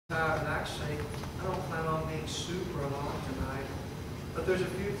And actually, I don't plan on being super long tonight, but there's a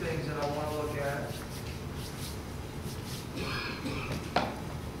few things that I want to look at.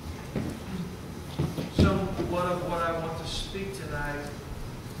 Somewhat of what I want to speak tonight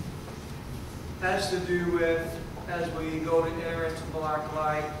has to do with, as we go to enter into black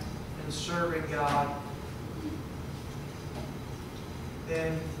light and serving God,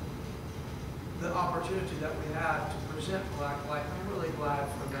 and the opportunity that we have to present black light. I'm really glad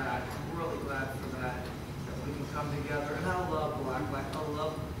for that. I'm really glad for that we can come together. And I love black light.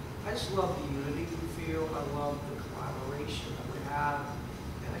 I just love the unity we feel. I love the collaboration that we have.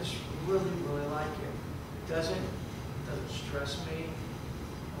 And I just really, really like it. It doesn't stress me.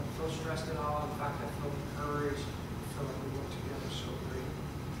 I don't feel stressed at all. In fact, I feel encouraged. I feel like we work together so great.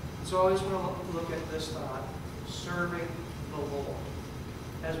 And so I always want to look at this thought, serving the Lord.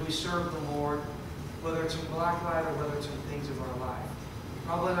 As we serve the Lord, whether it's in black light or whether it's in things of our life.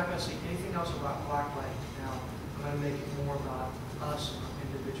 Probably not going to see anything else about black light now. I'm going to make it more about us and our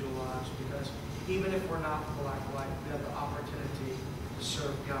individual lives, because even if we're not black light, we have the opportunity to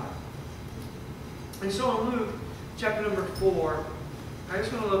serve God. And so in Luke chapter number 4, I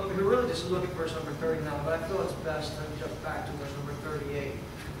just want to look, we really just look at verse number 39, but I feel it's best to jump back to verse number 38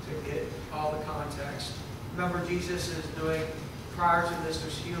 to get all the context. Remember, Jesus is doing, prior to this,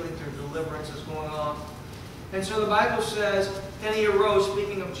 there's healing, there's deliverance that's going on. And so the Bible says, and he arose,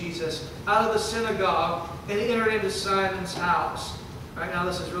 speaking of Jesus, out of the synagogue and entered into Simon's house. Right now,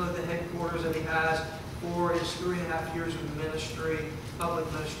 this is really the headquarters that he has for his 3.5 years of ministry,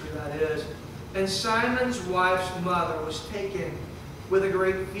 public ministry that is. And Simon's wife's mother was taken with a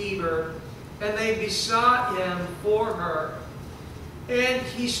great fever, and they besought him for her. And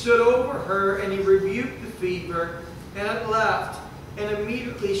he stood over her, and he rebuked the fever, and it left. And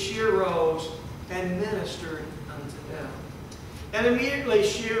immediately she arose and ministered unto them. And immediately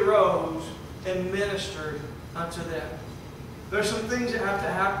she arose and ministered unto them. There's some things that have to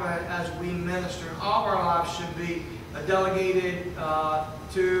happen as we minister. All of our lives should be delegated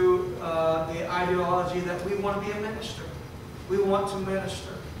to the ideology that we want to be a minister. We want to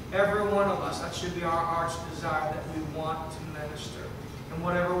minister. Every one of us, that should be our heart's desire, that we want to minister in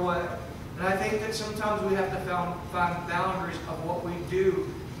whatever way. And I think that sometimes we have to find boundaries of what we do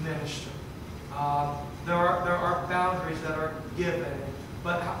minister. There are boundaries that are given.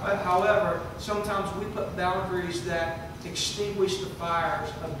 But however, sometimes we put boundaries that extinguish the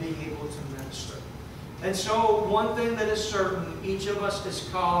fires of being able to minister. And so one thing that is certain, each of us is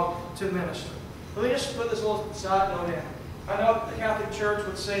called to minister. Let me just put this little side note in. I know the Catholic Church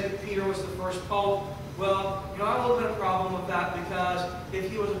would say that Peter was the first pope. Well, I have a little bit of a problem with that, because if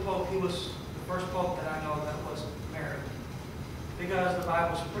he was a pope, he was the first pope that I know that was married. Because the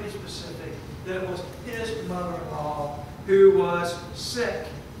Bible is pretty specific that it was his mother-in-law who was sick.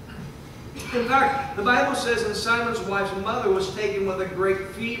 In fact, the Bible says that Simon's wife's mother was taken with a great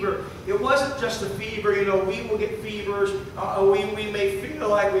fever. It wasn't just a fever. We will get fevers. We may feel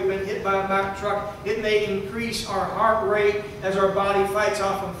like we've been hit by a Mack truck. It may increase our heart rate as our body fights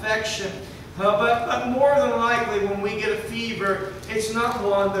off infection. But more than likely, when we get a fever, it's not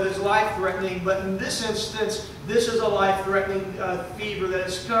one that is life-threatening. But in this instance, this is a life-threatening fever that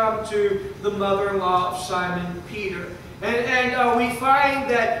has come to the mother-in-law of Simon Peter. And we find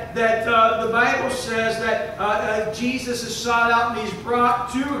that the Bible says that Jesus is sought out and he's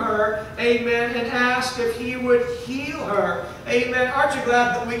brought to her, amen, and asked if he would heal her. Amen. Aren't you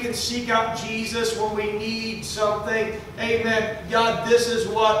glad that we can seek out Jesus when we need something? Amen. God, this is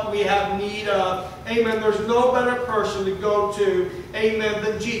what we have need of. Amen. There's no better person to go to, amen,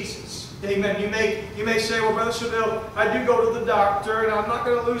 than Jesus. Amen. You may say, well, Brother Saville, I do go to the doctor, and I'm not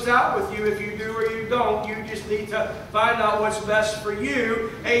going to lose out with you if you do or you don't. You just need to find out what's best for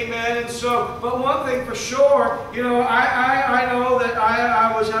you. Amen. And so, but one thing for sure, I know that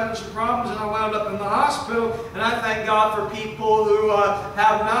I was having some problems, and I wound up in the hospital, and I thank God for people who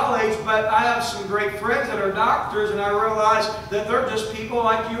have knowledge, but I have some great friends that are doctors, and I realize that they're just people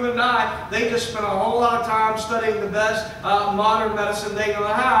like you and I. They just spend a whole lot of time studying the best modern medicine they know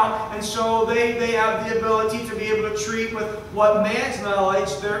how, and so they have the ability to be able to treat with what man's knowledge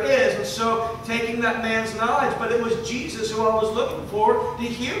there is. And so taking that man's knowledge, but it was Jesus who I was looking for to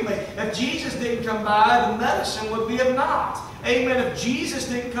heal me. If Jesus didn't come by, the medicine would be of naught. Amen. If Jesus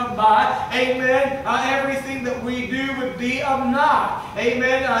didn't come by, amen, everything that we do would be of naught.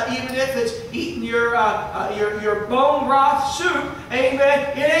 Amen. Even if it's eating your bone broth soup,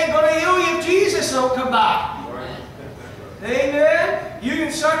 amen, it ain't going to heal you if Jesus don't come by. Amen. You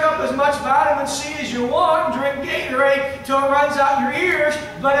can suck up as much vitamin C as you want and drink Gatorade till it runs out your ears,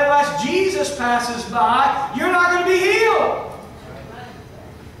 but unless Jesus passes by, you're not going to be healed.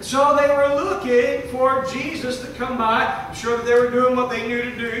 So they were looking for Jesus to come by. I'm sure that they were doing what they knew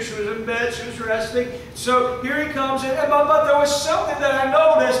to do. She was in bed. She was resting. So here he comes in. But there was something that I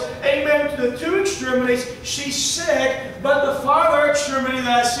noticed. Amen. To the two extremities, she's sick. But the farther extremity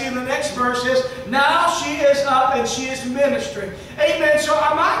that I see in the next verse is, now she is up and she is ministering. Amen. So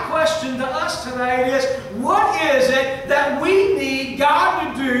my question to us tonight is, what is it that we need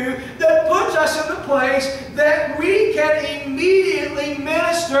God to do that puts us in the place that we can immediately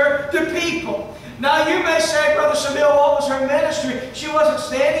minister to people? Now you may say, Brother Saville, what was her ministry? She wasn't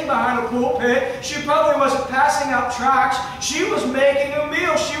standing behind a pulpit. She probably wasn't passing out tracts. She was making a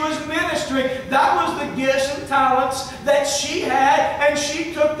meal. She was ministering. That was the gifts and talents that she had, and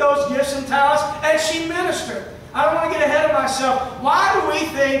she took those gifts and talents and she ministered. I don't want to get ahead of myself. Why do we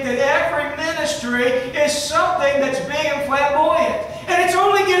think that every ministry is something that's big and flamboyant? And it's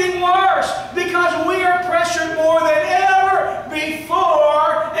only getting worse because we are pressured more than ever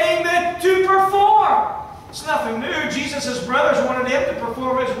before, amen, to perform. It's nothing new. Jesus' brothers wanted him to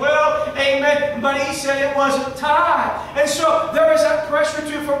perform as well, amen, but he said it wasn't time. And so there is that pressure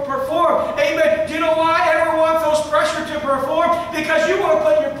to perform, amen. Do you know why everyone feels pressure to perform? Because you want to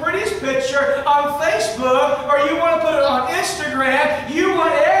put your prettiest picture on Facebook, or you want to put it on Instagram. You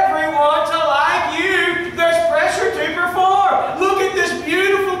want everyone to like you. There's pressure to perform. Look at this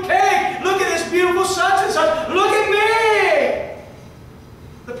beautiful cake. Look at this beautiful such and such. Look at me.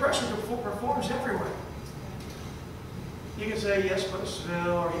 The pressure to perform is everywhere. You can say yes, Brother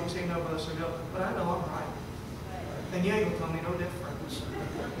Saville, or you can say no, Brother Saville, but I know I'm right. And you ain't going to tell me no difference.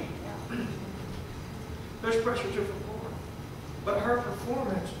 There's pressure to perform. But her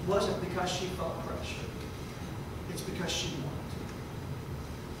performance wasn't because she felt pressure. It's because she wanted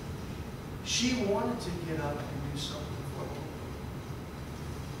to. She wanted to get up and do something for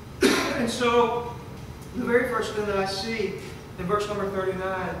the Lord. And so, the very first thing that I see in verse number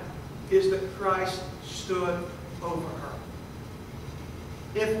 39 is that Christ stood over her.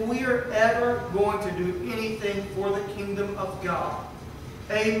 If we are ever going to do anything for the kingdom of God,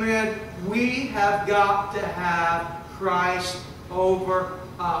 amen, we have got to have Christ over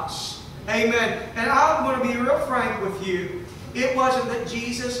us. Amen. And I'm going to be real frank with you. It wasn't that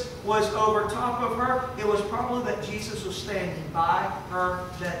Jesus was over top of her. It was probably that Jesus was standing by her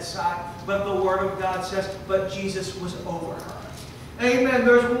bedside. But the Word of God says, but Jesus was over her. Amen.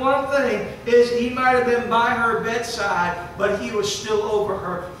 There's one thing, is he might have been by her bedside, but he was still over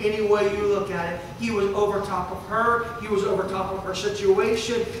her. Any way you look at it, he was over top of her. He was over top of her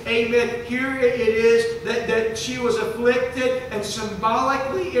situation. Amen. Here it is that she was afflicted, and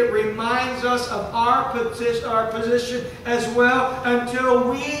symbolically it reminds us of our position as well. Until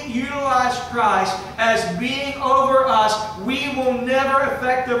we utilize Christ as being over us, we will never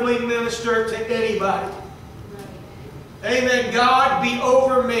effectively minister to anybody. Amen. God be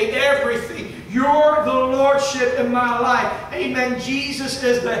over me. Everything. You're the Lordship in my life. Amen. Jesus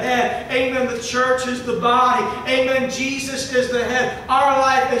is the head. Amen. The church is the body. Amen. Jesus is the head. Our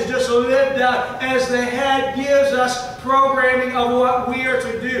life is just lived out as the head gives us programming of what we are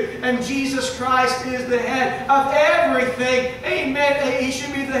to do. And Jesus Christ is the head of everything. Amen. He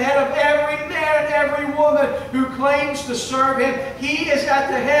should be the head of every man and every woman who claims to serve Him. He is at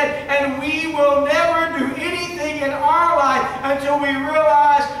the head, and we will never do anything in our life until we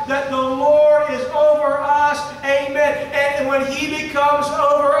realize that the Lord is over us. Amen. And when He becomes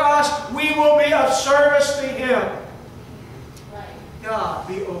over us, we will be of service to Him. God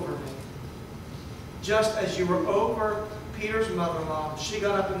be over me. Just as you were over Peter's mother-in-law, she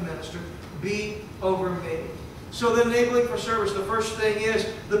got up and ministered, be over me. So the enabling for service, the first thing is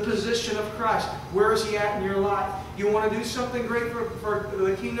the position of Christ. Where is He at in your life? You want to do something great for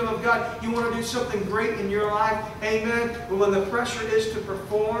the kingdom of God? You want to do something great in your life? Amen. But when the pressure is to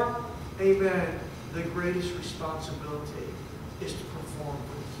perform, amen, the greatest responsibility is to perform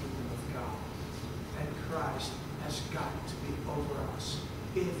for the kingdom of God. And Christ has got to be over us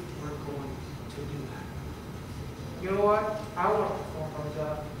if we're going to do that. You know what? I want to perform on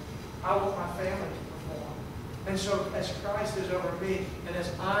God. I want my family to perform. And so as Christ is over me, and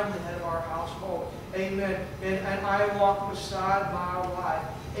as I'm the head of our household, amen, and I walk beside my wife,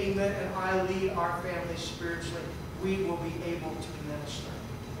 amen, and I lead our family spiritually, we will be able to minister.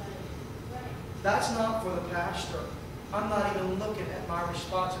 That's not for the pastor. I'm not even looking at my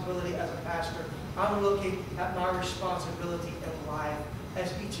responsibility as a pastor. I'm looking at my responsibility in life,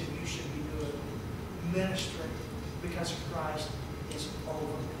 as each of you should be doing, ministering, because Christ is over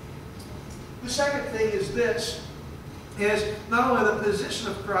me. The second thing is this, is not only the position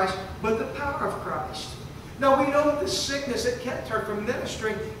of Christ, but the power of Christ. Now we know that the sickness that kept her from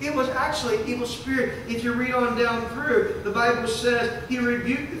ministering, it was actually an evil spirit. If you read on down through, the Bible says he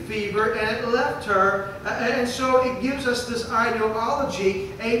rebuked the fever and it left her. And so it gives us this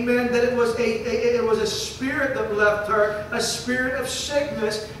ideology, amen, that it was a spirit that left her, a spirit of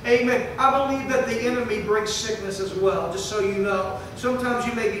sickness. Amen. I believe that the enemy brings sickness as well, just so you know. Sometimes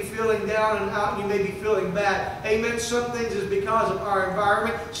you may be feeling down and out and you may be feeling bad. Amen. Some things is because of our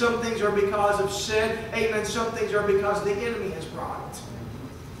environment. Some things are because of sin. Amen. Some things are because the enemy has brought it.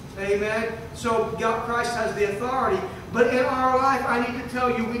 Amen. So God, Christ has the authority. But in our life, I need to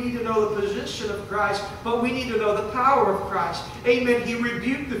tell you, we need to know the position of Christ, but we need to know the power of Christ. Amen. He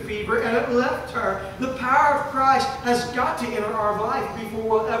rebuked the fever and it left her. The power of Christ has got to enter our life before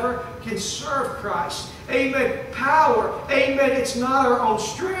we'll ever can serve Christ. Amen. Power. Amen. It's not our own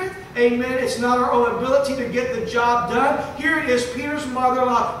strength. Amen. It's not our own ability to get the job done. Here it is. Peter's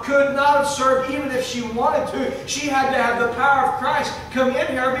mother-in-law could not have served even if she wanted to. She had to have the power of Christ come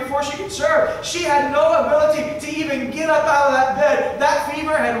in her before she could serve. She had no ability to even get up out of that bed. That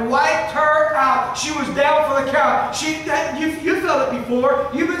fever had wiped her out. She was down for the count. You felt it before.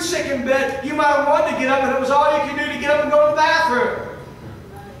 You've been sick in bed. You might have wanted to get up, and it was all you could do to get up and go to the bathroom.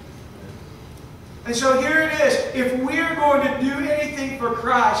 And so here it is. If we're going to do anything for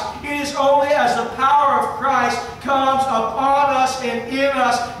Christ, it is only as the power of Christ comes upon us and in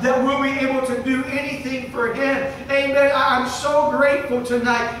us that we'll be able to do anything for Him. Amen. I'm so grateful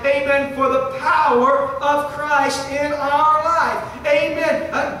tonight. Amen. For the power of Christ in our life.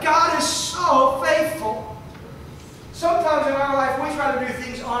 Amen. God is so faithful. Sometimes in our life we try to do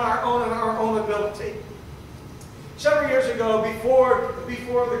things on our own and our own ability. Several years ago, before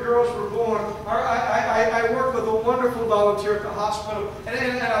the girls were born, I worked with a wonderful volunteer at the hospital,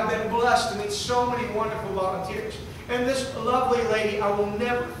 and I've been blessed to meet so many wonderful volunteers. And this lovely lady, I will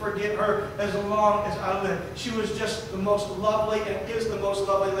never forget her as long as I live. She was just the most lovely and is the most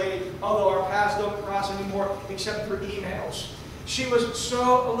lovely lady, although our paths don't cross anymore except through emails. She was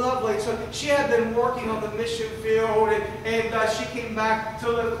so lovely. So she had been working on the mission field, and she came back to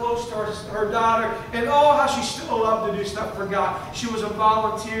live close to her daughter. And oh, how she still loved to do stuff for God. She was a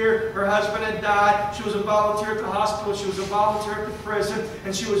volunteer. Her husband had died. She was a volunteer at the hospital. She was a volunteer at the prison.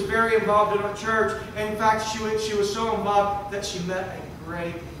 And she was very involved in our church. And in fact, she was so involved that she met a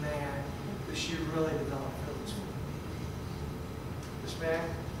great man that she really developed feelings for. This man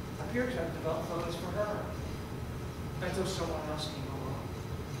appears to have developed feelings for her. Until someone else came along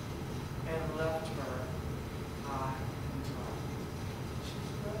and left her high and dry. She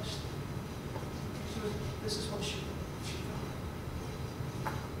was blessed. This is what she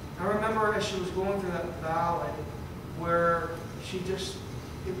thought. I remember as she was going through that valley where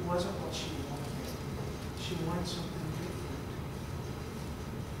it wasn't what she wanted. She wanted something different.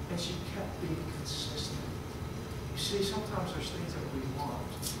 And she kept being consistent. You see, sometimes there's things that we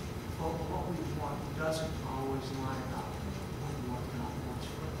want. But what we want doesn't always line up with what God wants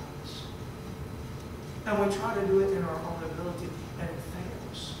for us. And we try to do it in our own ability, and it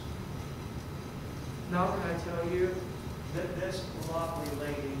fails. Now, can I tell you that this lovely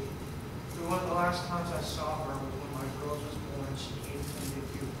lady, one of the last times I saw her was when my girl was born. She came to me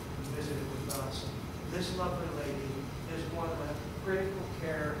and visited with us. This lovely lady is one of the critical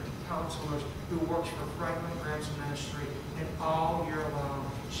care counselors who works for Franklin Graham's ministry, and all year long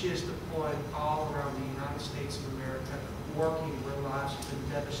she is deployed all around the United States of America, working where lives have been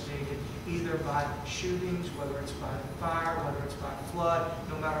devastated, either by shootings, whether it's by fire, whether it's by flood,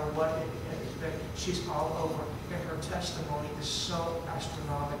 no matter what it has been. She's all over, and her testimony is so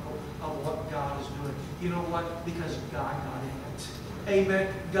astronomical of what God is doing. You know what? Because God got in it.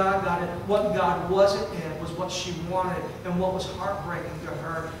 Amen. God got it. What God wasn't in was what she wanted and what was heartbreaking to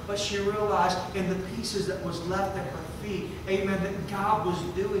her. But she realized in the pieces that was left at her feet, amen, that God was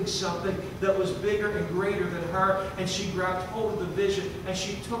doing something that was bigger and greater than her. And she grabbed hold of the vision and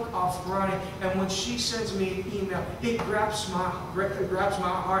she took off running. And when she sends me an email, it grabs my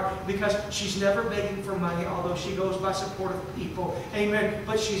heart, because she's never begging for money, although she goes by support of people. Amen.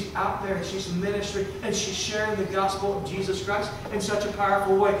 But she's out there and she's ministering and she's sharing the gospel of Jesus Christ in such a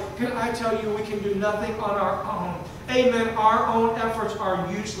powerful way. Can I tell you, we can do nothing on our own. Amen. Our own efforts are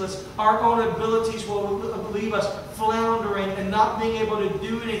useless. Our own abilities will leave us floundering and not being able to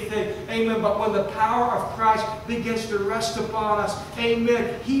do anything. Amen. But when the power of Christ begins to rest upon us,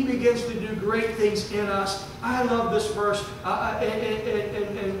 amen, He begins to do great things in us. I love this verse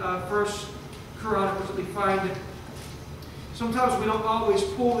in 1 Chronicles that we find it. Sometimes we don't always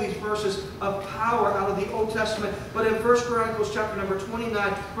pull these verses of power out of the Old Testament. But in 1 Chronicles chapter number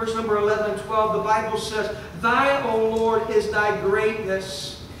 29, verse number 11 and 12, the Bible says, "Thine, O Lord, is thy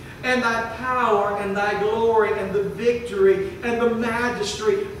greatness. and thy power and thy glory and the victory and the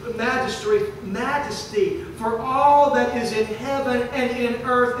majesty, for all that is in heaven and in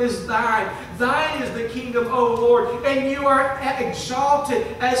earth is thine. Thine is the kingdom, O Lord, and you are exalted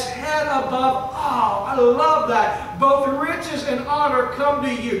as head above all. I love that. Both riches and honor come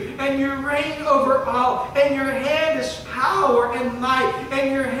to you, and you reign over all, and your hand is power and might,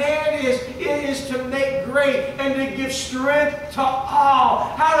 and your hand is to make great and to give strength to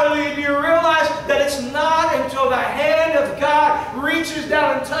all. Hallelujah. Do you realize that it's not until the hand of God reaches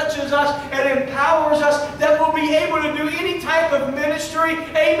down and touches us and empowers us that we'll be able to do any type of ministry?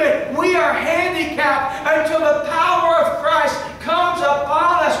 Amen. We are handicapped until the power of Christ comes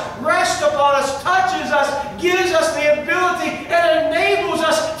upon us, rests upon us, touches us, gives us the ability, and enables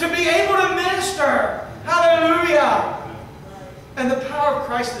us to be able to minister. Hallelujah. And the power of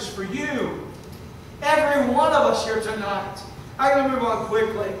Christ is for you. Every one of us here tonight. I'm going to move on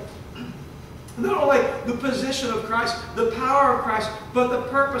quickly. Not only the position of Christ, the power of Christ, but the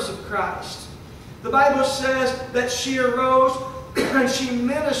purpose of Christ. The Bible says that she arose and she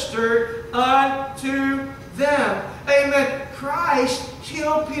ministered unto them. Amen. Christ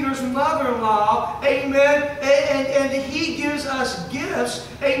healed Peter's mother-in-law. Amen. And He gives us gifts.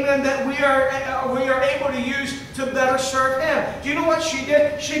 Amen. That we are able to use to better serve Him. Do you know what she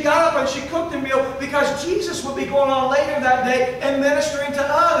did? She got up and she cooked a meal because Jesus would be going on later that day and ministering to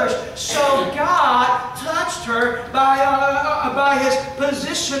others. So God touched her by His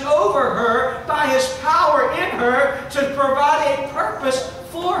position over her, by His power in her to provide a purpose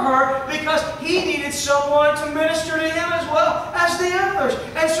for her, because He needed someone to minister to Him as well as the others.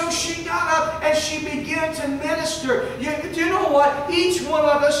 And so she got up and she began to minister. Do you know what? Each one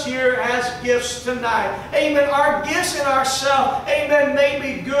of us here has gifts tonight. Amen. Our gifts in ourselves, amen, may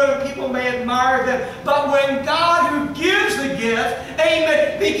be good and people may admire them. But when God, who gives the gift,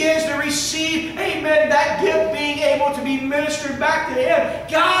 amen, begins to receive, amen, that gift being able to be ministered back to Him,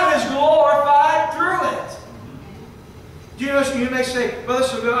 God is glorified through it. You know, you may say, Brother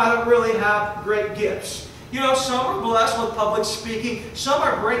Saville, I don't really have great gifts. You know, some are blessed with public speaking. Some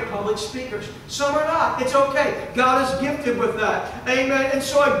are great public speakers. Some are not. It's okay. God is gifted with that. Amen. And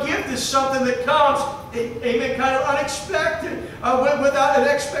so a gift is something that comes, amen, kind of unexpected, without an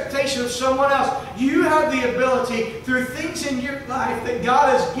expectation of someone else. You have the ability, through things in your life that God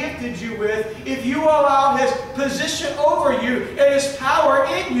has gifted you with, if you allow His position over you and His power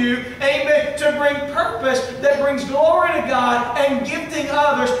in you, amen, to bring purpose that brings glory to God and gifting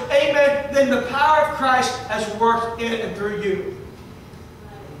others, amen, then the power of Christ has worked in and through you.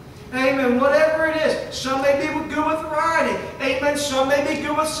 Amen. Whatever it is. Some may be good with writing. Amen. Some may be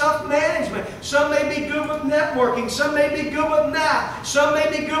good with self-management. Some may be good with networking. Some may be good with math. Some may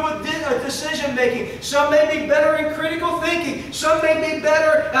be good with decision-making. Some may be better in critical thinking. Some may be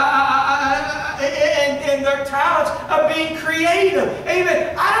better in their talents of being creative.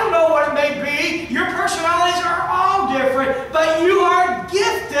 Amen. I don't know what it may be. Your personalities are all different, but you are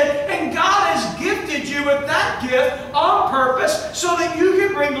gifted, and God has gifted you with that gift on purpose so that you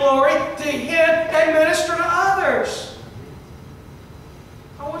can bring glory to Him and minister to others.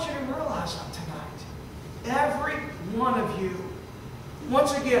 I want you to realize that tonight. Every one of you.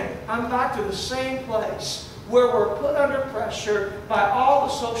 Once again, I'm back to the same place where we're put under pressure by all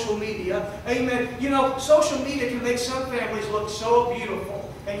the social media. Amen. You know, social media can make some families look so beautiful,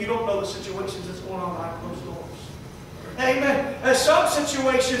 and you don't know the situations that's going on behind closed doors. Amen. And some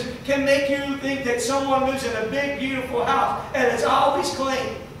situations can make you think that someone lives in a big, beautiful house, and it's always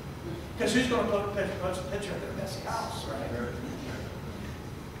clean. Because who's going to post a picture of their messy house, right?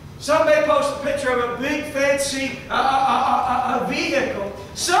 Some may post a picture of a big, fancy vehicle.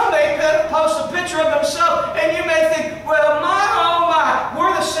 Some may post a picture of themselves, and you may think, well, my, oh my,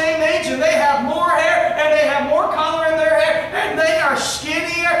 we're the same age, and they have more hair, and they have more color in their hair, and they are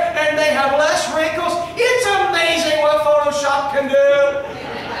skinnier, and they have less wrinkles. It's amazing what Photoshop can do.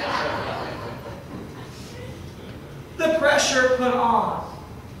 The pressure put on.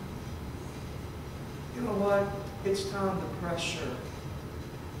 You know what? It's time the pressure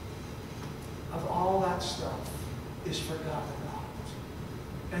of all that stuff is forgotten about.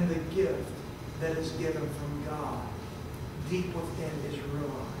 And the gift that is given from God deep within is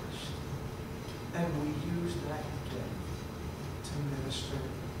realized. And we use that gift to minister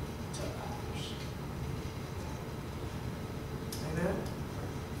to others.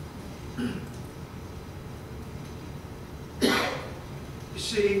 Amen? You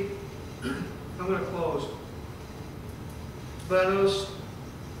see, I'm going to close. But I noticed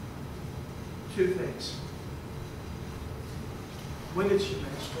two things. When did she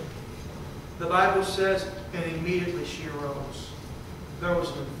minister? The Bible says, and immediately she arose. there was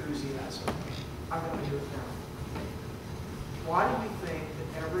an enthusiasm. I'm going to do it now. Why do we think that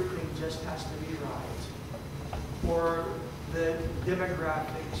everything just has to be right? Or the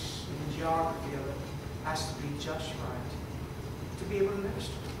demographics and geography of it has to be just right to be able to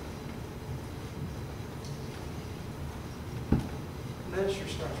minister? Ministry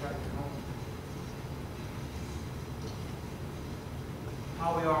starts right at home. How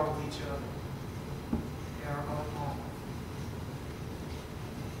we are with each other in our own home.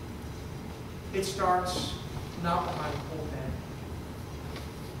 It starts not behind a pulpit.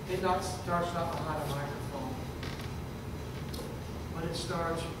 Starts not behind a microphone. But it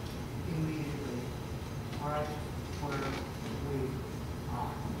starts immediately, right where we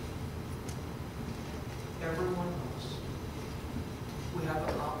are. Everyone else. We have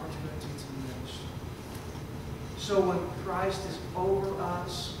an opportunity to minister. So when Christ is over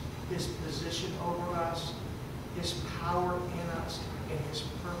us, His position over us, His power in us, and His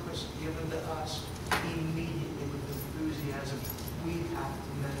purpose given to us, immediately with enthusiasm, we have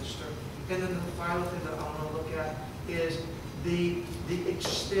to minister. And then the final thing that I want to look at is the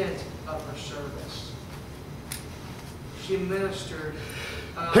extent of her service. She ministered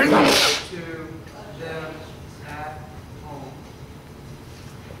to them at home.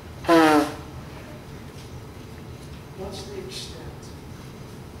 What's the extent?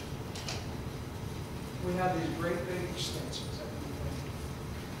 We have these great big extensions that we think.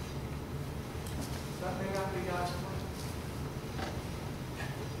 That may not be God's plan.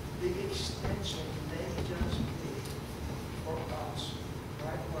 The extension may just be for us,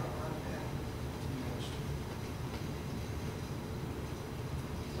 right where I'm at, to minister.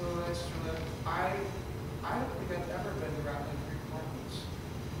 So that's true. I don't think I've ever been around in 3 departments.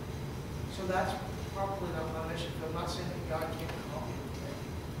 So that's probably not my mission. But I'm not saying that God can't call me today.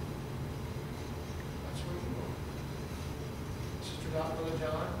 That's where you are. Sister Brother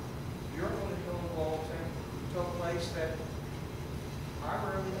John, you're going to go in Walton to a place that I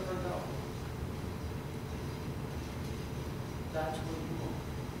rarely ever go. That's where you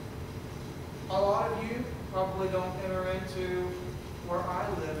are. A lot of you probably don't enter into where I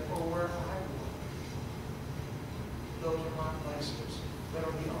live or where I work. Those are my places that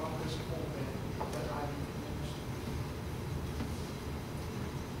are beyond this pulpit that I can minister.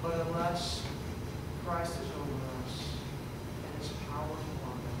 But unless Christ is over us and His power is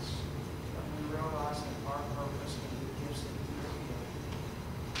upon us, and we realize that our purpose and the gifts that we are given,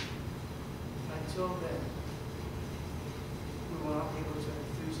 until then, we will not be able to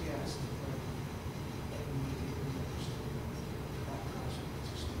enthusiastically and immediately minister that Christ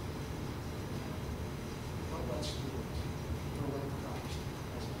wants us to do. But let's do it the way Christ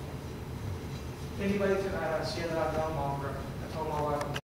has done. Anybody tonight, I see that I've gone longer.